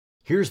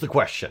Here's the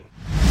question.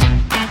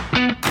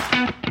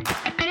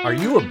 Are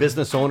you a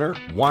business owner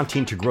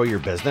wanting to grow your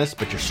business,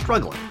 but you're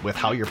struggling with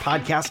how your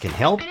podcast can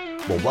help?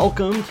 Well,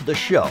 welcome to the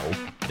show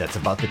that's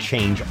about to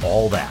change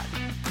all that.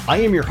 I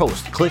am your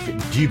host, Cliff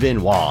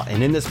Duvernois,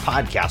 and in this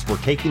podcast, we're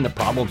taking the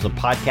problems of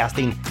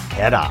podcasting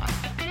head on.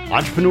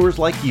 Entrepreneurs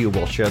like you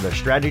will share their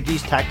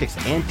strategies, tactics,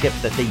 and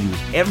tips that they use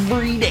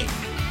every day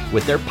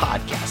with their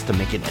podcast to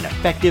make it an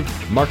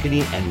effective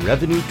marketing and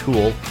revenue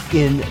tool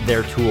in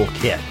their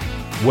toolkit.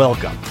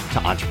 Welcome to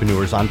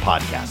Entrepreneurs on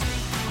Podcasting.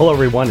 Hello,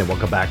 everyone, and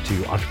welcome back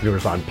to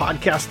Entrepreneurs on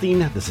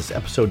Podcasting. This is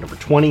episode number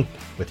 20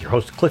 with your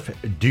host, Cliff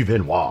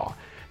Duvernois.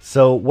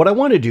 So what I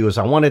want to do is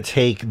I want to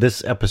take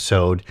this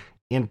episode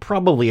and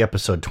probably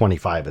episode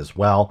 25 as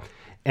well,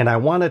 and I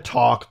want to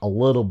talk a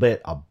little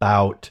bit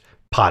about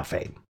pod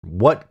fade.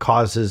 What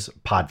causes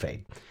pod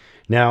fade?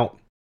 Now,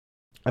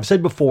 I've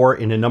said before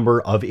in a number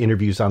of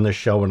interviews on this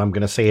show, and I'm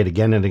going to say it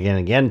again and again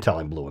and again until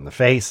I'm blue in the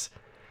face,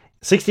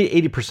 60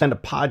 to 80%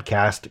 of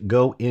podcasts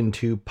go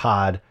into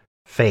pod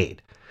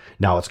fade.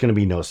 Now, it's going to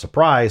be no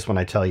surprise when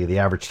I tell you the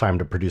average time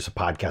to produce a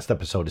podcast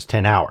episode is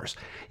 10 hours.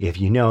 If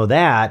you know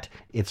that,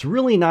 it's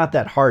really not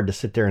that hard to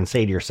sit there and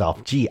say to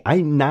yourself, gee,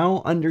 I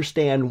now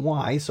understand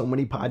why so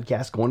many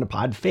podcasts go into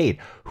pod fade.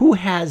 Who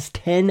has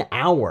 10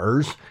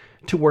 hours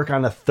to work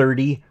on a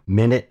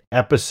 30-minute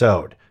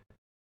episode?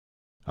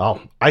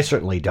 Oh, I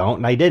certainly don't,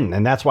 and I didn't,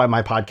 and that's why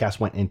my podcast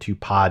went into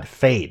pod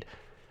fade.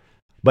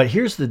 But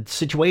here's the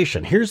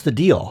situation. Here's the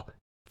deal.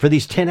 For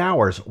these 10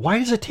 hours, why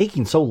is it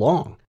taking so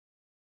long?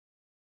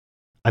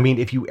 I mean,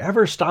 if you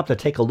ever stop to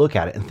take a look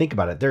at it and think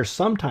about it, there's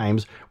some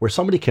times where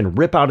somebody can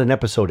rip out an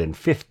episode in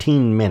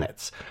 15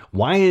 minutes.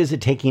 Why is it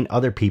taking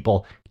other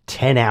people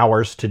 10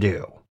 hours to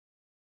do?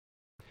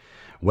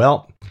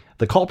 Well,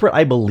 the culprit,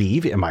 I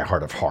believe, in my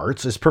heart of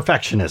hearts, is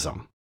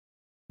perfectionism.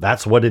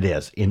 That's what it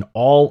is in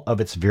all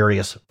of its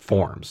various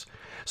forms.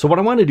 So what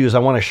I want to do is I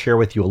want to share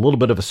with you a little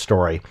bit of a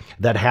story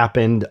that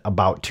happened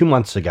about 2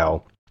 months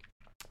ago.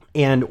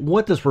 And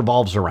what this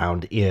revolves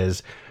around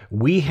is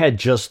we had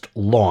just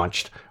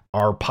launched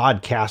our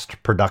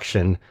podcast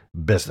production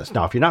business.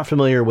 Now, if you're not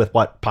familiar with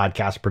what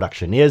podcast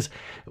production is,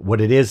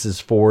 what it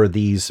is for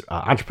these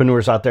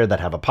entrepreneurs out there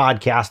that have a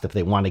podcast. If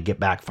they want to get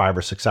back 5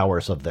 or 6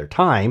 hours of their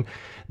time,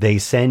 they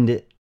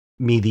send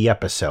me the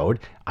episode.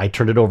 I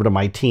turn it over to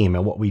my team.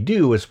 And what we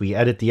do is we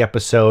edit the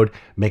episode,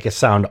 make it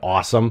sound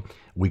awesome.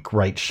 We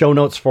write show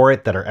notes for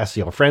it that are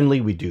SEO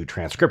friendly. We do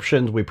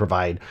transcriptions. We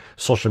provide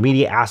social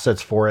media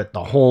assets for it,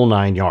 the whole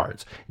 9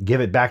 yards. Give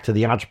it back to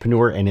the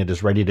entrepreneur and it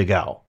is ready to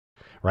go.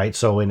 Right.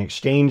 So in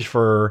exchange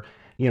for,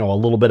 a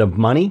little bit of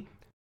money,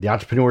 the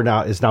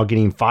entrepreneur is now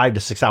getting 5 to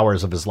 6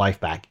 hours of his life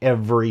back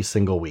every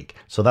single week.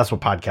 So that's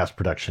what podcast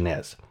production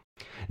is.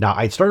 Now,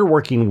 I started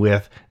working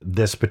with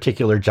this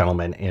particular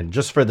gentleman, and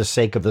just for the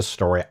sake of this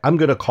story, I'm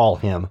going to call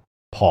him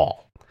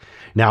Paul.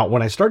 Now,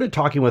 when I started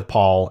talking with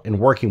Paul and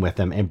working with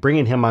him and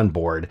bringing him on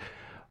board,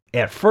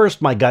 at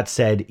first my gut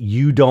said,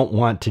 you don't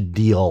want to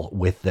deal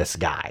with this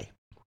guy.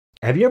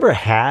 Have you ever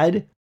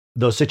had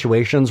those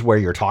situations where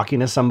you're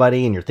talking to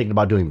somebody and you're thinking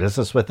about doing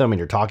business with them and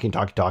you're talking,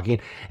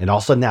 and all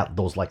of a sudden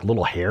those like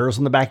little hairs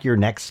on the back of your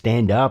neck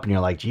stand up and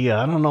you're like, gee,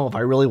 I don't know if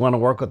I really want to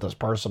work with this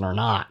person or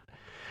not.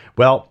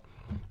 Well,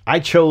 I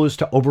chose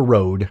to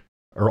override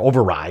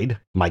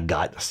my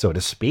gut, so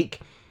to speak,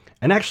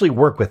 and actually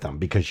work with them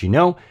because,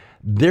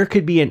 there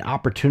could be an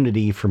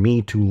opportunity for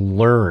me to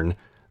learn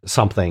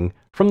something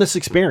from this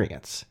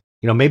experience.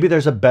 Maybe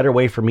there's a better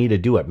way for me to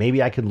do it.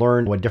 Maybe I could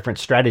learn a different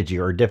strategy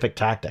or a different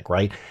tactic,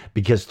 right?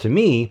 Because to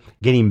me,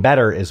 getting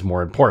better is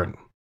more important.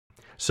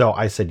 So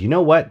I said, you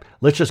know what?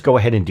 Let's just go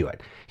ahead and do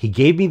it. He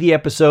gave me the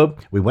episode.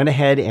 We went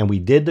ahead and we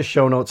did the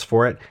show notes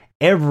for it.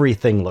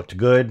 Everything looked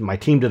good. My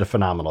team did a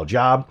phenomenal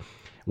job.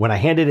 When I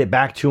handed it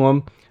back to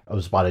him, it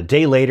was about a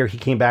day later, he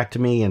came back to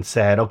me and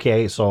said,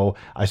 okay, so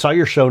I saw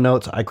your show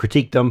notes. I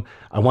critiqued them.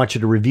 I want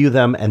you to review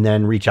them and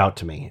then reach out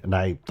to me. And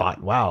I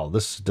thought, wow,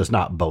 this does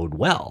not bode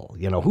well.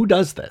 Who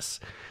does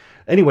this?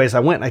 Anyways, I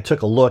went and I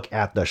took a look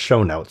at the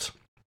show notes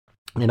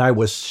and I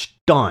was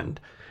stunned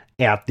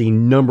at the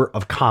number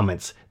of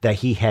comments that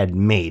he had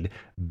made.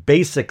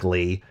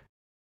 Basically,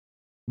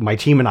 my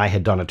team and I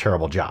had done a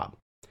terrible job.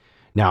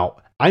 Now,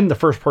 I'm the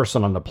first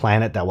person on the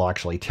planet that will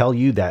actually tell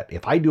you that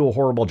if I do a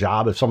horrible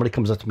job, if somebody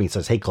comes up to me and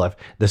says, hey, Cliff,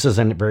 this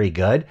isn't very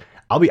good,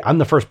 I'm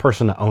the first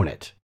person to own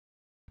it.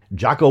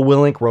 Jocko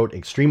Willink wrote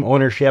Extreme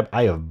Ownership.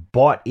 I have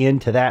bought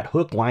into that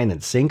hook, line,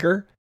 and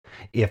sinker.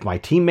 If my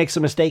team makes a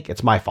mistake,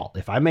 it's my fault.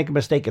 If I make a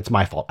mistake, it's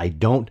my fault. I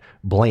don't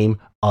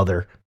blame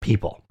other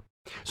people.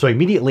 So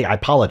immediately I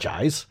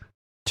apologize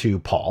to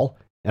Paul.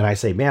 And I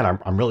say, man,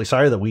 I'm really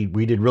sorry that we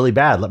did really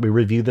bad. Let me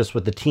review this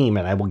with the team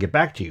and I will get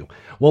back to you.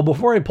 Well,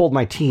 before I pulled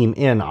my team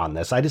in on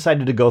this, I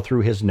decided to go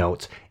through his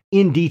notes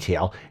in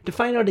detail to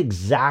find out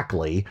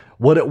exactly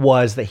what it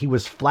was that he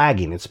was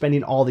flagging and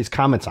spending all these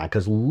comments on.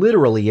 Because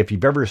literally, if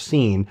you've ever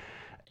seen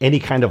any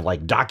kind of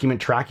like document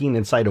tracking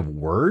inside of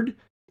Word,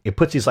 it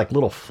puts these like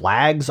little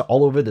flags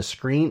all over the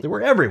screen. They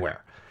were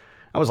everywhere.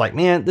 I was like,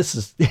 man, this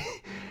is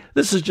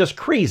this is just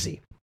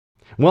crazy.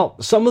 Well,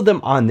 some of them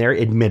on there,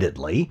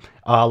 admittedly,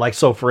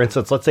 so for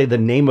instance, let's say the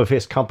name of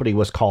his company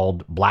was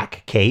called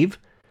Black Cave.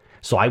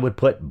 So I would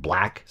put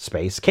Black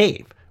Space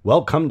Cave.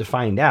 Well, come to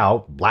find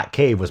out, Black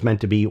Cave was meant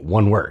to be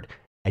one word.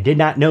 I did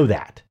not know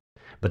that,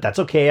 but that's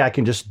okay. I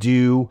can just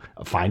do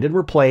a find and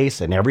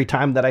replace. And every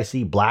time that I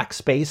see Black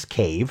Space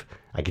Cave,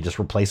 I can just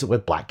replace it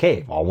with Black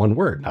Cave, all one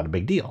word, not a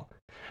big deal.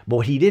 But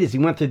what he did is he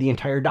went through the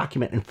entire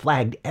document and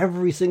flagged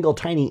every single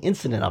tiny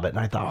incident of it. And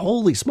I thought,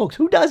 holy smokes,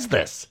 who does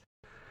this?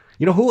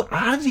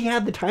 How does he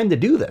have the time to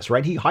do this,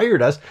 right? He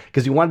hired us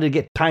because he wanted to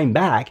get time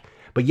back,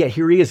 but yet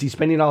here he is, he's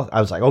spending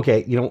I was like,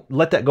 okay,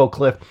 let that go,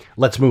 Cliff.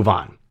 Let's move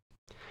on.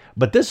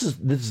 But this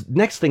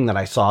next thing that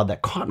I saw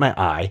that caught my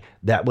eye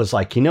that was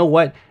like, you know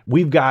what?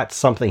 We've got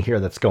something here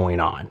that's going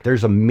on.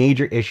 There's a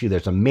major issue.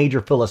 There's a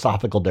major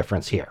philosophical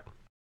difference here.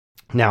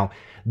 Now,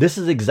 this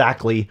is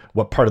exactly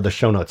what part of the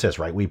show notes is,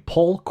 right? We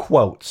pull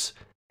quotes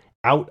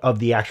out of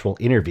the actual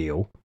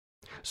interview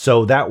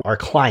so that our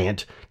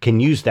client can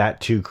use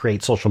that to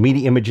create social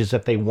media images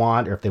if they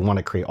want, or if they want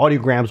to create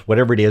audiograms,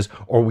 whatever it is,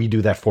 or we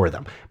do that for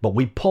them. But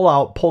we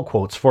pull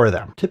quotes for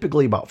them,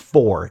 typically about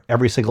 4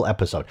 every single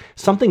episode.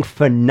 Something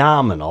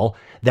phenomenal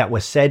that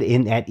was said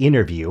in that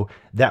interview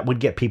that would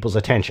get people's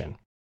attention.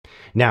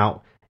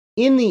 Now,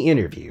 in the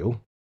interview,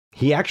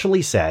 he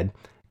actually said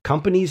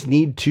companies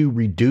need to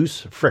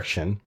reduce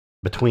friction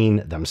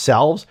between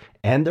themselves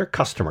and their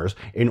customers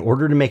in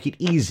order to make it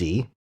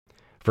easy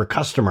for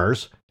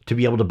customers to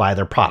be able to buy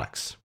their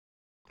products,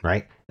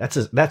 right? That's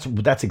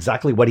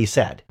exactly what he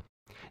said.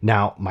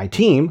 Now, my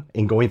team,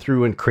 in going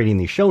through and creating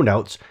these show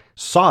notes,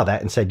 saw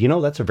that and said,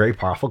 that's a very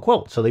powerful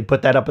quote. So they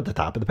put that up at the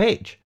top of the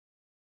page.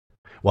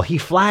 Well, he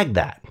flagged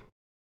that.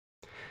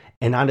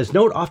 And on his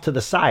note off to the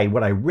side,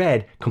 what I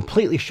read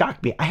completely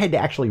shocked me. I had to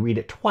actually read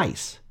it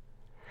twice.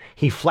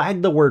 He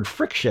flagged the word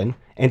friction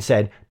and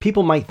said,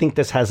 people might think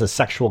this has a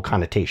sexual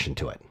connotation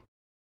to it.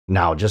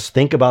 Now, just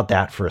think about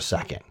that for a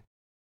second.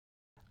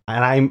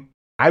 And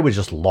I was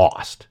just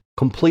lost,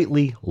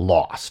 completely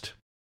lost.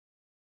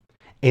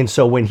 And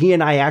so when he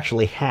and I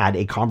actually had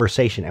a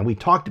conversation and we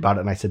talked about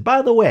it, and I said,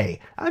 by the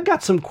way, I've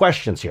got some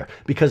questions here,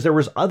 because there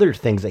was other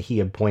things that he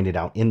had pointed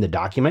out in the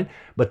document,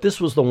 but this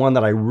was the one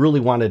that I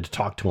really wanted to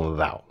talk to him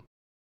about.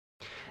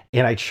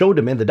 And I showed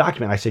him in the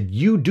document, I said,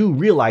 you do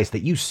realize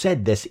that you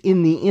said this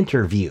in the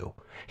interview.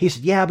 He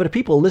said, yeah, but if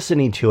people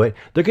listening to it,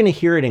 they're going to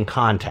hear it in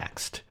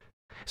context.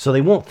 So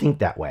they won't think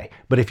that way.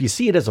 But if you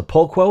see it as a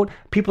pull quote,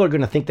 people are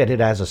going to think that it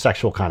has a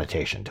sexual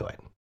connotation to it.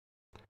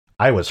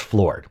 I was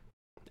floored,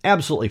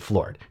 absolutely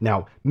floored.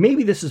 Now,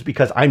 maybe this is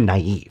because I'm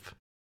naive,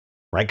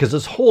 right? Because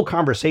this whole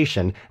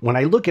conversation, when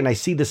I look and I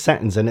see the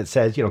sentence and it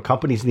says,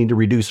 companies need to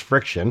reduce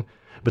friction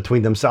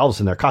between themselves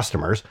and their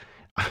customers,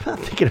 I'm not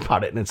thinking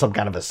about it in some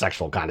kind of a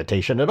sexual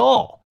connotation at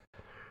all.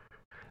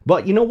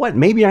 But you know what?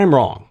 Maybe I'm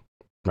wrong,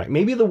 right?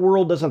 Maybe the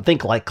world doesn't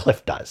think like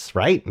Cliff does,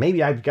 right?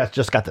 Maybe I've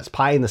just got this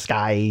pie in the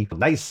sky,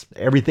 nice,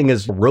 everything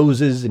is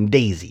roses and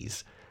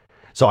daisies.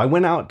 So I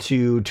went out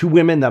to 2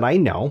 women that I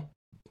know.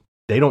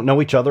 They don't know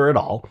each other at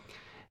all.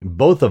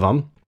 Both of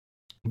them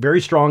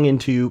very strong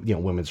into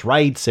women's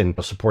rights and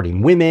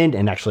supporting women,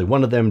 and actually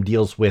one of them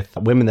deals with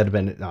women that have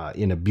been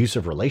in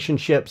abusive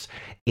relationships.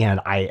 And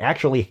I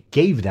actually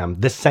gave them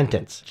this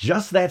sentence,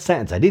 just that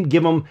sentence. I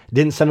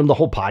didn't send them the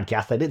whole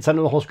podcast. I didn't send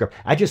them the whole script.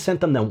 I just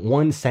sent them the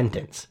one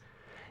sentence.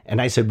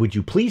 And I said, would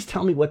you please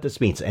tell me what this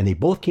means? And they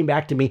both came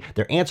back to me.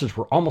 Their answers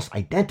were almost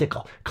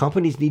identical.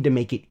 Companies need to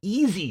make it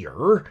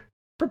easier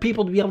for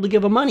people to be able to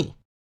give them money.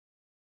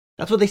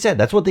 That's what they said.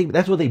 That's what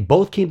they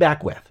both came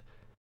back with.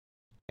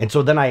 And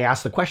so then I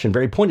asked the question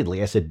very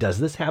pointedly. I said, does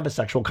this have a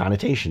sexual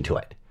connotation to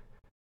it?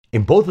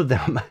 And both of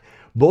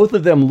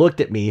them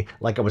looked at me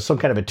like I was some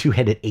kind of a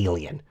 2-headed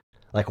alien.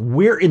 Like,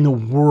 where in the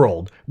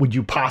world would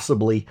you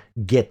possibly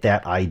get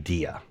that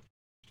idea?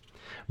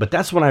 But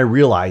that's when I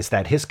realized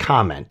that his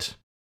comment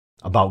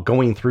about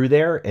going through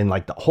there and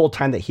like the whole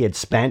time that he had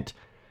spent,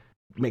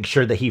 make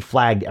sure that he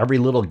flagged every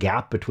little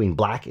gap between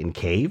Black and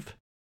Cave,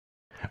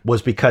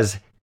 was because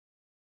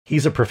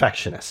he's a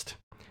perfectionist.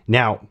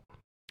 Now,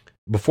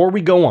 before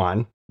we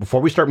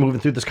start moving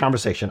through this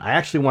conversation, I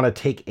actually want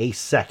to take a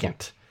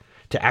second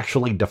to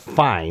actually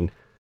define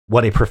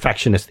what a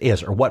perfectionist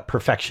is, or what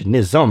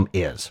perfectionism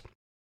is.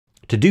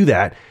 To do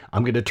that,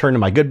 I'm going to turn to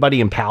my good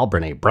buddy and pal,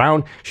 Brene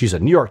Brown. She's a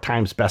New York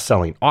Times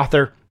bestselling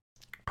author.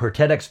 Her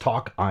TEDx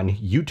talk on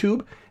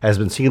YouTube has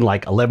been seen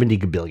like 11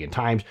 gazillion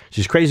times.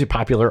 She's crazy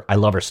popular. I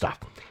love her stuff.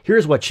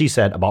 Here's what she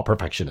said about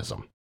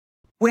perfectionism.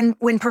 When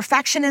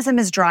perfectionism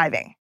is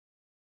driving,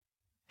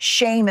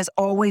 shame is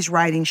always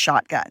riding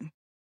shotgun.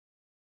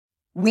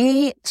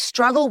 We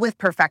struggle with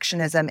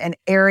perfectionism in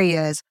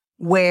areas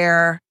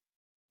where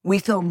we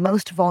feel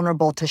most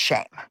vulnerable to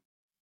shame.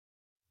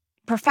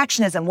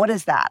 Perfectionism, what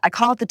is that? I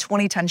call it the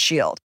 20-ton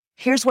shield.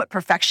 Here's what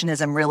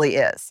perfectionism really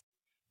is.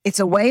 It's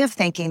a way of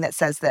thinking that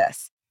says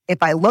this: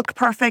 if I look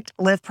perfect,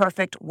 live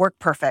perfect, work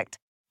perfect,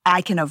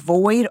 I can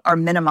avoid or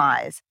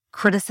minimize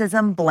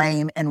criticism,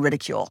 blame, and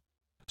ridicule.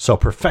 So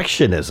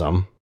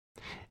perfectionism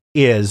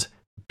is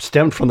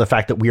stemmed from the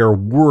fact that we are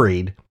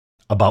worried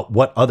about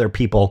what other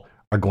people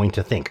are going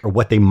to think or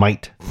what they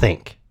might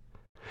think.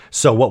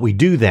 So what we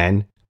do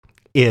then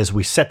is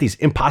we set these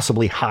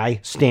impossibly high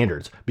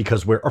standards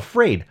because we're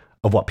afraid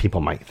of what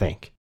people might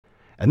think.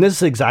 And this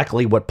is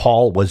exactly what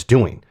Paul was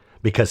doing,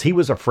 because he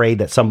was afraid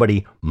that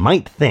somebody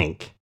might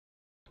think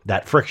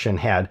that friction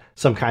had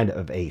some kind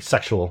of a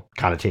sexual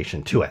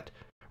connotation to it,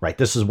 right?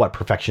 This is what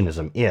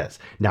perfectionism is.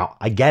 Now,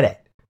 I get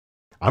it.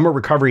 I'm a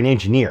recovering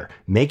engineer.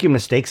 Making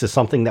mistakes is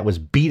something that was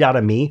beat out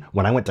of me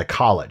when I went to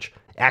college.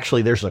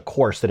 Actually, there's a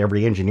course that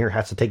every engineer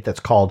has to take that's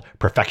called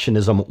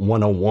Perfectionism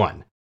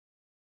 101.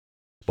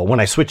 But when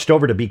I switched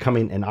over to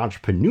becoming an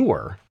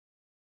entrepreneur,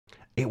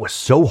 it was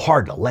so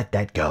hard to let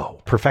that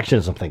go.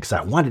 Perfectionism thinks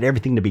I wanted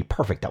everything to be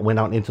perfect that went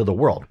out into the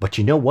world. But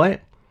you know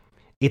what?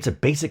 It's a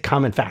basic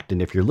common fact.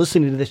 And if you're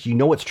listening to this, you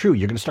know it's true.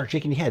 You're going to start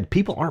shaking your head.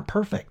 People aren't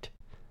perfect.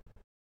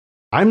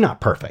 I'm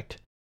not perfect.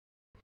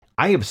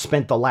 I have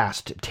spent the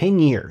last 10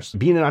 years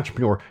being an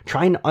entrepreneur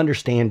trying to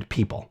understand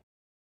people.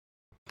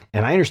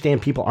 And I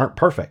understand people aren't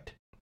perfect.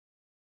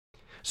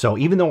 So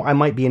even though I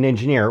might be an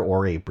engineer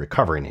or a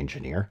recovering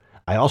engineer,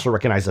 I also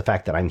recognize the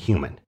fact that I'm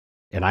human.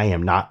 And I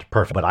am not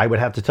perfect. But I would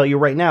have to tell you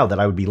right now that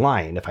I would be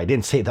lying if I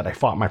didn't say that I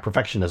fought my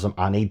perfectionism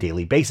on a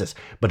daily basis.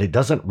 But it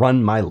doesn't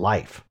run my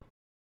life.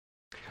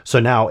 So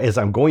now as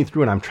I'm going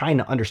through and I'm trying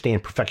to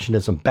understand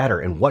perfectionism better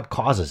and what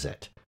causes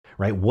it,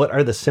 right? What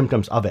are the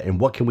symptoms of it and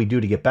what can we do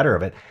to get better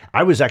of it?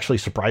 I was actually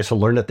surprised to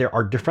learn that there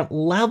are different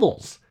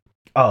levels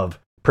of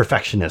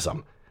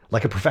perfectionism.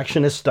 Like a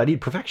perfectionist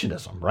studied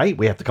perfectionism, right?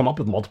 We have to come up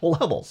with multiple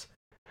levels.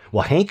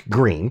 Well, Hank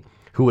Green,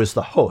 who is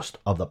the host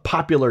of the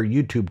popular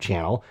YouTube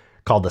channel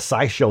called The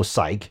SciShow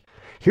Psych,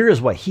 here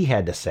is what he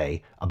had to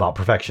say about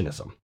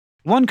perfectionism.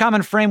 One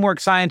common framework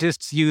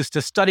scientists use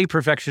to study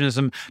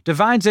perfectionism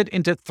divides it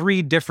into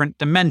 3 different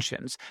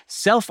dimensions: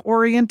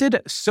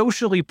 self-oriented,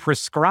 socially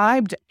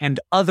prescribed, and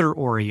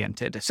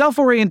other-oriented.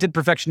 Self-oriented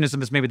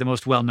perfectionism is maybe the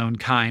most well-known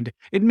kind.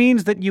 It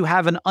means that you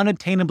have an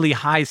unattainably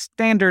high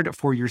standard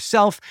for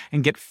yourself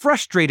and get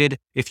frustrated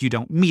if you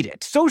don't meet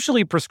it.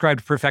 Socially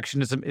prescribed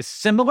perfectionism is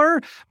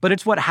similar, but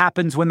it's what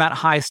happens when that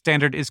high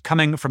standard is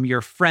coming from your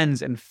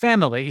friends and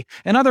family.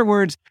 In other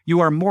words,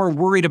 you are more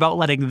worried about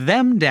letting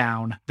them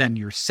down than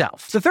yourself.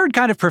 The third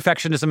kind of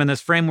perfectionism in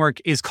this framework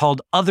is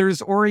called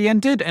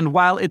others-oriented, and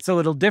while it's a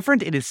little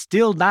different, it is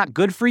still not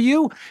good for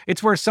you.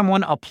 It's where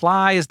someone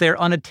applies their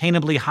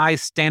unattainably high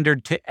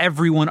standard to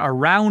everyone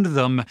around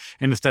them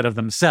instead of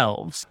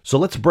themselves. So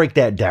let's break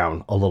that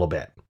down a little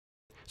bit.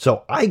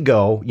 So I'm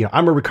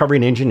a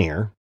recovering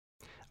engineer.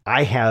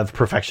 I have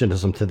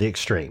perfectionism to the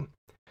extreme.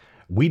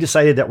 We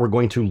decided that we're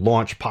going to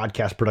launch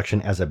podcast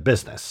production as a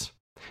business.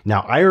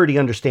 Now, I already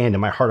understand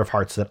in my heart of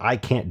hearts that I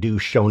can't do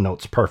show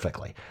notes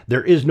perfectly.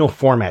 There is no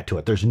format to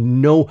it. There's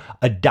no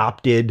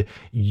adopted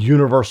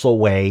universal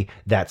way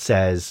that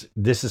says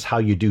this is how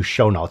you do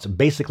show notes.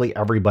 Basically,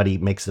 everybody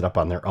makes it up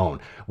on their own.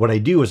 What I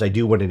do is I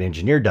do what an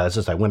engineer does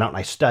is I went out and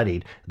I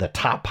studied the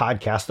top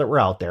podcasts that were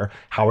out there.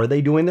 How are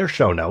they doing their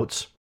show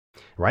notes,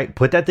 right?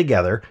 Put that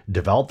together,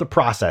 develop the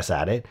process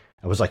at it.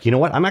 I was like, you know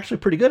what? I'm actually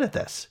pretty good at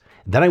this.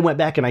 Then I went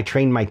back and I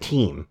trained my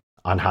team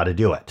on how to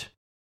do it.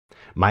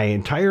 My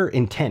entire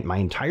intent, my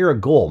entire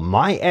goal,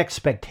 my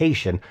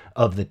expectation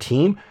of the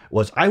team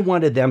was I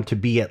wanted them to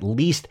be at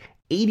least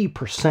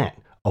 80%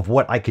 of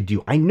what I could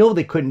do. I know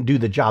they couldn't do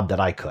the job that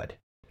I could.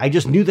 I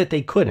just knew that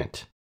they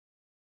couldn't.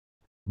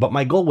 But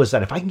my goal was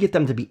that if I can get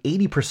them to be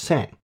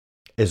 80%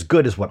 as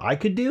good as what I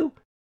could do,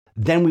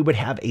 then we would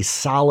have a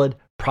solid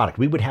product.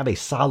 We would have a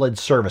solid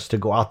service to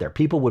go out there.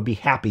 People would be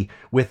happy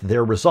with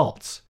their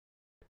results.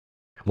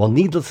 Well,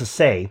 needless to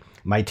say,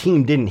 my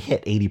team didn't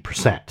hit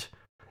 80%.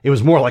 It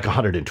was more like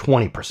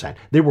 120%.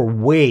 They were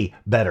way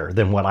better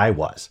than what I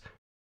was.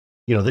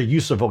 You know, their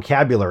use of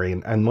vocabulary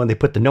and when they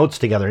put the notes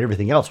together and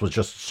everything else was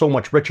just so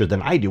much richer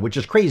than I do, which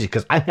is crazy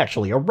because I'm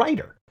actually a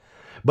writer.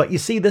 But you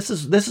see, this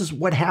is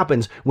what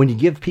happens when you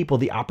give people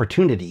the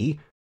opportunity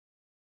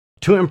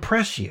to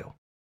impress you.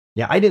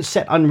 Yeah, I didn't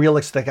set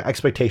unrealistic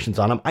expectations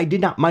on them. I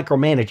did not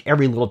micromanage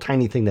every little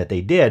tiny thing that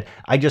they did.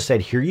 I just said,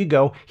 here you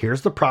go.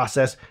 Here's the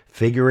process.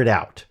 Figure it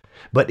out.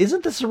 But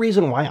isn't this the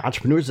reason why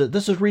entrepreneurs,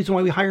 this is the reason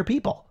why we hire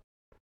people,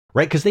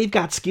 right? Because they've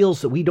got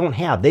skills that we don't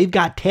have. They've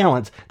got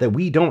talents that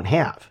we don't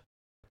have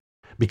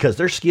because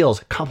their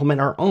skills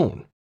complement our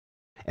own.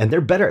 And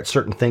they're better at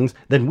certain things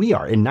than we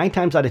are. And 9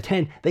 times out of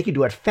 10, they can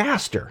do it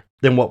faster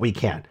than what we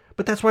can.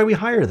 But that's why we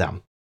hire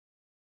them.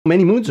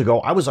 Many moons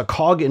ago, I was a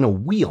cog in a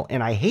wheel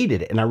and I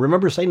hated it. And I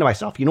remember saying to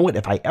myself, you know what?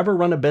 If I ever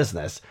run a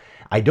business,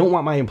 I don't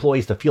want my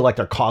employees to feel like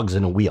they're cogs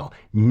in a wheel.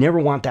 Never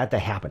want that to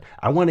happen.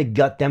 I want to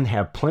get them to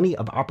have plenty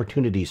of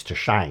opportunities to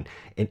shine.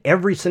 And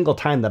every single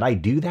time that I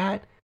do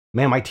that,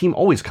 man, my team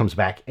always comes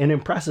back and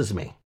impresses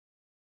me.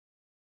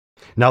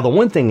 Now, the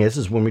one thing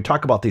is when we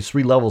talk about these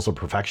 3 levels of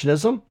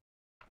perfectionism,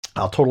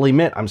 I'll totally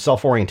admit I'm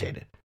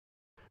self-orientated,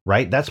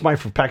 right? That's my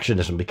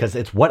perfectionism because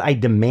it's what I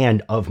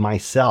demand of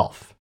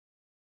myself.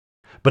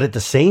 But at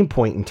the same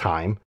point in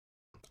time,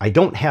 I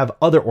don't have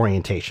other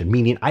orientation,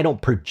 meaning I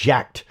don't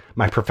project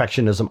my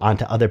perfectionism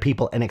onto other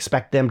people and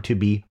expect them to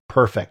be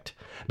perfect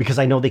because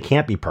I know they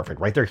can't be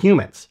perfect, right? They're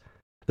humans.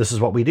 This is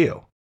what we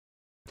do.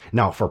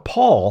 Now, for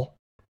Paul,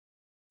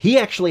 he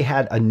actually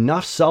had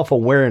enough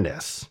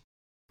self-awareness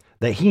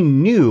that he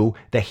knew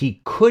that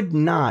he could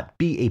not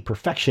be a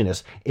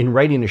perfectionist in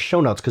writing his show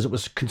notes because it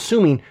was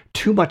consuming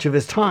too much of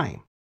his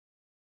time.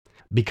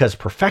 Because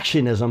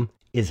perfectionism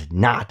is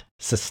not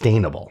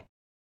sustainable.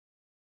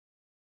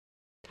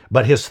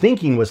 But his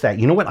thinking was that,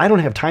 you know what, I don't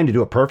have time to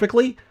do it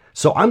perfectly,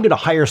 so I'm going to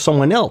hire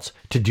someone else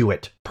to do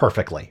it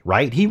perfectly,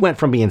 right? He went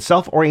from being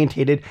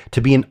self-orientated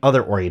to being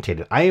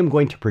other-orientated. I am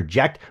going to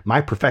project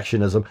my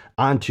perfectionism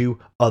onto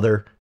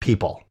other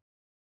people.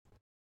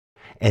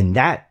 And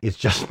that is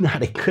just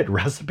not a good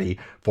recipe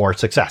for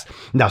success.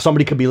 Now,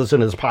 somebody could be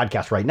listening to this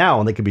podcast right now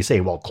and they could be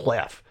saying, well,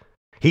 Cliff,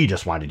 he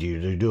just wanted you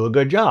to do a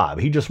good job.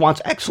 He just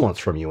wants excellence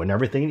from you in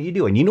everything that you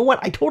do. And you know what?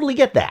 I totally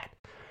get that.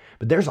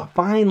 But there's a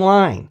fine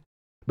line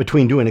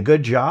between doing a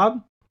good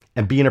job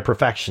and being a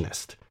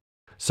perfectionist.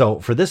 So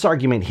for this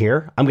argument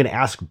here, I'm going to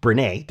ask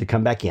Brene to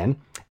come back in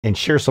and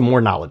share some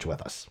more knowledge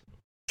with us.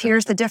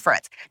 Here's the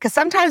difference. Because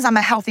sometimes I'm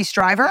a healthy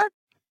striver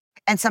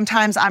and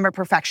sometimes I'm a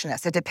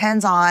perfectionist. It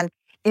depends on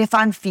if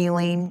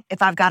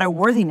I've got a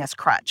worthiness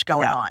crutch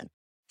going on.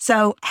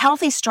 So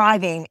healthy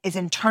striving is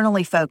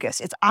internally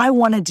focused. It's I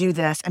want to do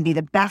this and be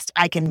the best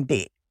I can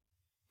be.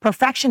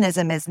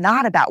 Perfectionism is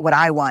not about what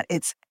I want.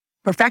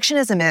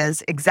 Perfectionism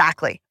is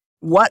exactly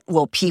what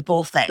will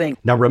people think.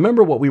 Now,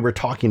 remember what we were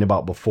talking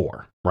about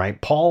before,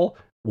 right? Paul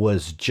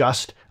was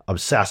just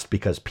obsessed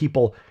because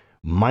people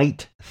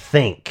might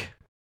think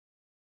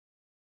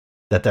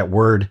that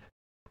word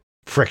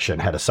friction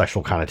had a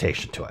sexual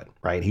connotation to it,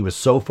 right? He was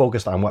so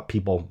focused on what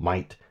people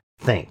might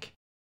think.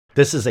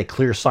 This is a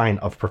clear sign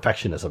of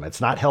perfectionism.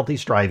 It's not healthy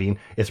striving,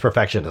 it's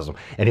perfectionism.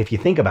 And if you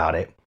think about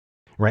it,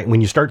 right,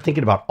 when you start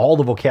thinking about all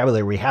the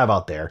vocabulary we have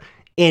out there,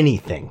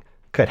 anything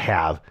could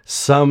have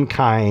some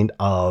kind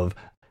of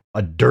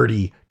a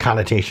dirty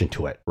connotation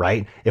to it,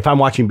 right? If I'm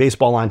watching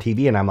baseball on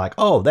TV and I'm like,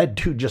 oh, that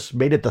dude just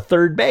made it to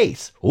third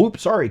base.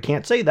 Oops, sorry,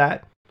 can't say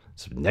that.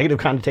 It's a negative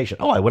connotation.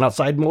 Oh, I went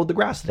outside and mowed the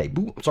grass today.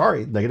 Boop,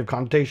 sorry, negative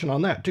connotation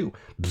on that too.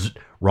 Bzz,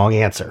 wrong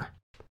answer.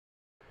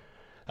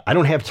 I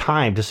don't have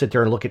time to sit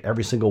there and look at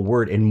every single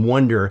word and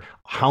wonder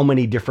how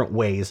many different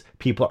ways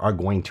people are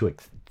going to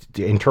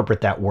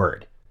interpret that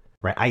word,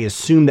 right? I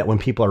assume that when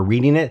people are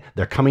reading it,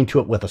 they're coming to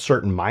it with a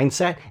certain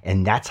mindset,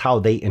 and that's how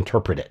they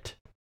interpret it.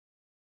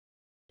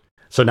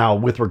 So now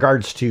with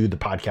regards to the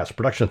podcast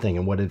production thing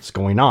and what it's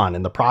going on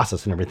and the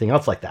process and everything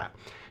else like that,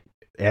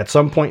 at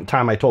some point in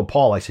time, I told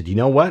Paul, I said, you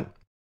know what?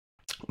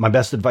 My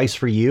best advice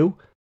for you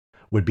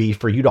would be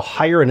for you to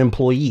hire an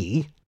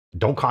employee.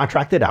 Don't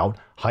contract it out.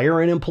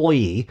 Hire an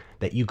employee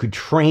that you could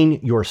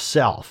train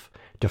yourself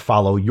to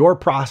follow your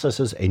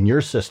processes and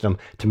your system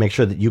to make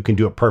sure that you can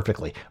do it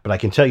perfectly. But I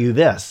can tell you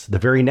this, the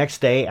very next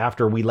day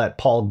after we let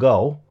Paul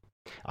go,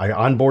 I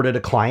onboarded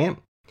a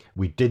client.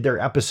 We did their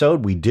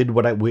episode. We did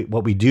what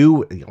we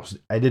do,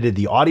 edited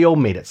the audio,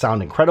 made it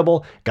sound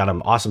incredible, got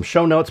them awesome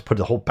show notes, put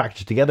the whole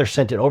package together,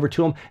 sent it over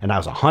to them. And I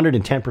was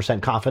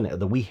 110% confident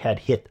that we had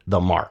hit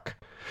the mark.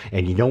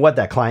 And you know what?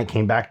 That client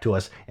came back to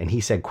us and he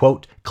said,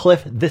 quote,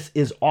 Cliff, this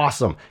is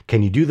awesome.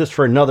 Can you do this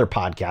for another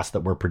podcast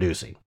that we're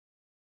producing?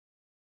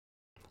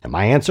 And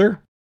my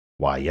answer?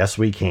 Why, yes,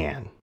 we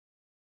can.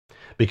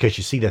 Because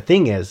you see, the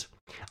thing is,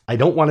 I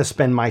don't want to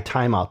spend my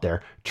time out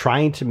there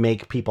trying to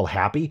make people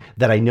happy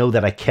that I know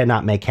that I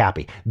cannot make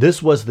happy.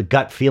 This was the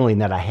gut feeling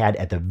that I had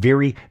at the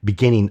very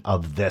beginning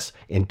of this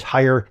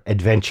entire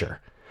adventure.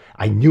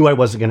 I knew I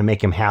wasn't going to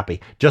make him happy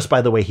just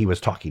by the way he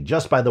was talking,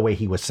 just by the way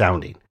he was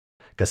sounding,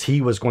 because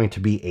he was going to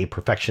be a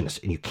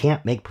perfectionist. And you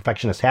can't make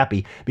perfectionists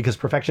happy because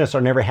perfectionists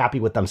are never happy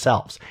with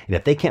themselves. And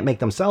if they can't make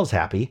themselves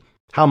happy,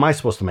 how am I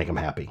supposed to make them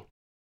happy?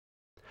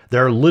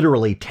 There are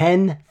literally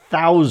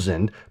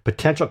 10,000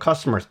 potential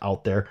customers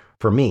out there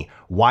for me.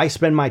 Why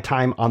spend my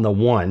time on the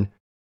one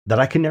that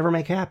I can never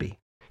make happy?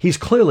 He's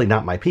clearly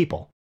not my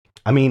people.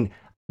 I mean,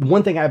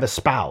 one thing I've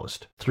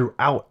espoused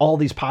throughout all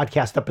these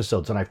podcast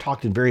episodes, and I've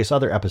talked in various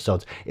other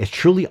episodes, is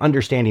truly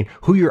understanding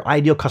who your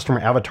ideal customer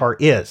avatar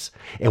is.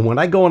 And when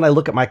I go and I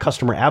look at my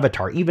customer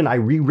avatar, even I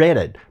reread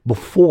it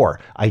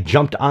before I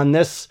jumped on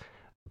this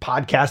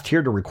podcast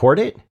here to record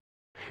it,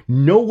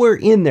 nowhere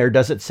in there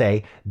does it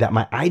say that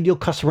my ideal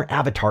customer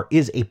avatar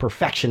is a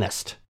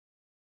perfectionist.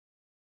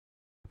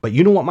 But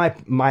you know what my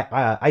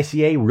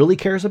ICA really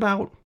cares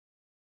about?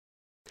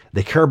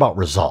 They care about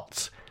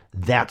results.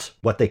 That's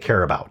what they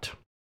care about.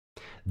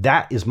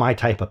 That is my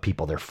type of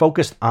people. They're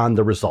focused on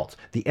the results,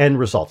 the end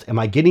results. Am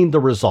I getting the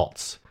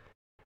results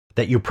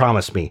that you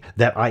promised me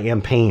that I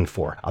am paying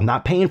for? I'm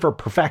not paying for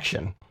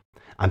perfection.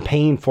 I'm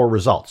paying for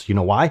results. You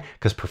know why?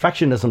 Because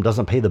perfectionism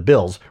doesn't pay the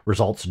bills.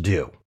 Results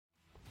do.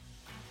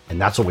 And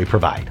that's what we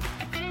provide.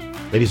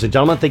 Ladies and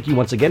gentlemen, thank you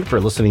once again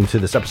for listening to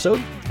this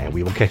episode, and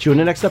we will catch you in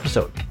the next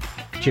episode.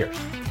 Cheers.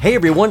 Hey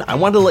everyone, I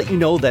wanted to let you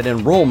know that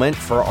enrollment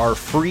for our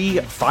free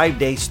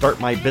 5-day Start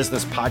My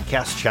Business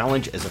Podcast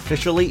Challenge is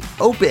officially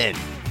open.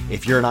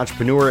 If you're an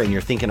entrepreneur and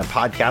you're thinking a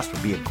podcast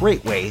would be a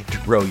great way to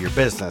grow your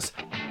business,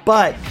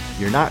 but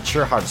you're not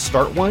sure how to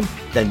start one,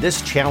 then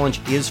this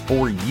challenge is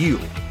for you.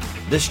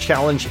 This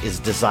challenge is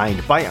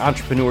designed by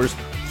entrepreneurs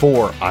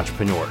for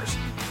entrepreneurs.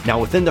 Now,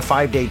 within the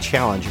 5-day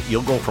challenge,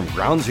 you'll go from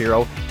ground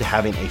zero to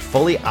having a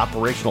fully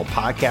operational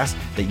podcast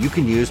that you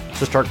can use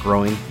to start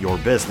growing your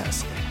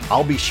business.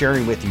 I'll be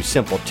sharing with you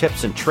simple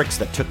tips and tricks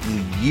that took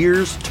me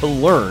years to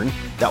learn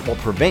that will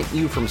prevent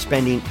you from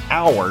spending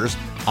hours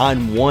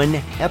on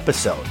one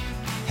episode.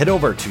 Head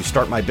over to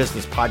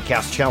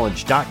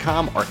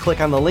startmybusinesspodcastchallenge.com or click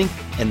on the link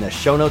in the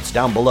show notes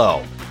down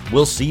below.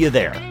 We'll see you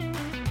there.